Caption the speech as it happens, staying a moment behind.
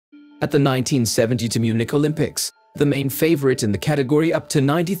At the 1972 Munich Olympics, the main favorite in the category up to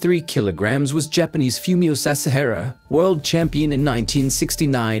 93 kilograms was Japanese Fumio Sasahara, world champion in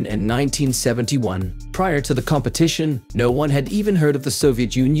 1969 and 1971. Prior to the competition, no one had even heard of the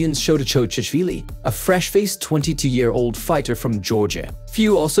Soviet Union's Shota Chochishvili, a fresh-faced 22-year-old fighter from Georgia.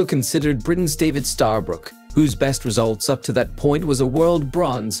 Few also considered Britain's David Starbrook, whose best results up to that point was a world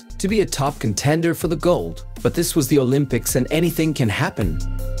bronze, to be a top contender for the gold. But this was the Olympics and anything can happen.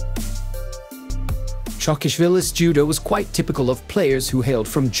 Chochishvili's judo was quite typical of players who hailed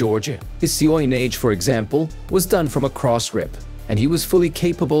from Georgia. His seoi-nage, for example, was done from a cross grip, and he was fully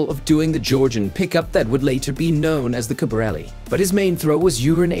capable of doing the Georgian pickup that would later be known as the Khabarelli. But his main throw was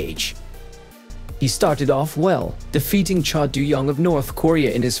ura-nage. He started off well, defeating Cha Do-young of North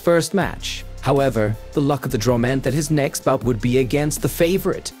Korea in his first match. However, the luck of the draw meant that his next bout would be against the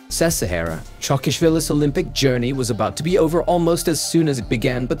favorite, Sasahara. Chochishvili's Olympic journey was about to be over almost as soon as it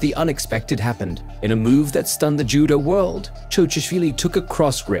began, but the unexpected happened. In a move that stunned the judo world, Chochishvili took a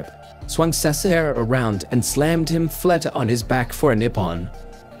cross grip, swung Sasahara around and slammed him flat on his back for a nippon.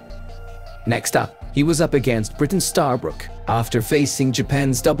 Next up, he was up against Britain's Starbrook. After facing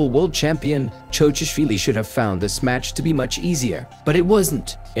Japan's double world champion, Chochishvili should have found this match to be much easier, but it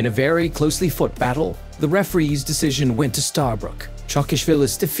wasn't. In a very closely fought battle, the referee's decision went to Starbrook.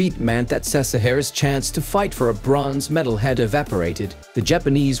 Chochishvili's defeat meant that Sasahara's chance to fight for a bronze medal had evaporated. The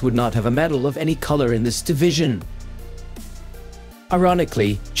Japanese would not have a medal of any color in this division.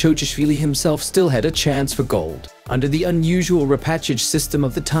 Ironically, Chochishvili himself still had a chance for gold. Under the unusual repackage system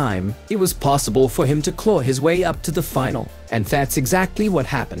of the time, it was possible for him to claw his way up to the final. And that's exactly what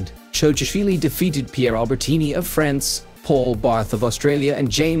happened. Chochishvili defeated Pierre Albertini of France, Paul Barth of Australia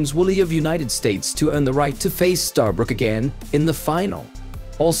and James Woolley of United States to earn the right to face Starbrook again in the final.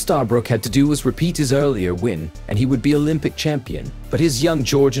 All Starbrook had to do was repeat his earlier win, and he would be Olympic champion. But his young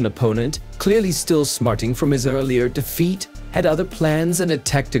Georgian opponent, clearly still smarting from his earlier defeat, had other plans and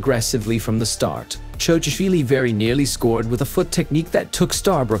attacked aggressively from the start. Chochishvili very nearly scored with a foot technique that took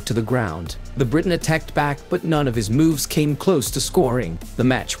Starbrook to the ground. The Briton attacked back, but none of his moves came close to scoring. The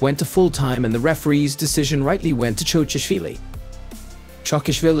match went to full time and the referee's decision rightly went to Chochishvili.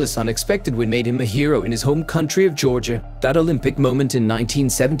 Chochishvili's unexpected win made him a hero in his home country of Georgia. That Olympic moment in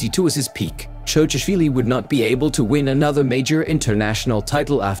 1972 was his peak. Chochishvili would not be able to win another major international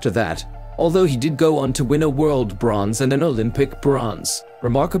title after that, although he did go on to win a world bronze and an Olympic bronze.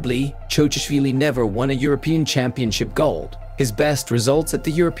 Remarkably, Chochishvili never won a European Championship gold. His best results at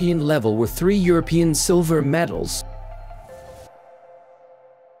the European level were 3 European silver medals,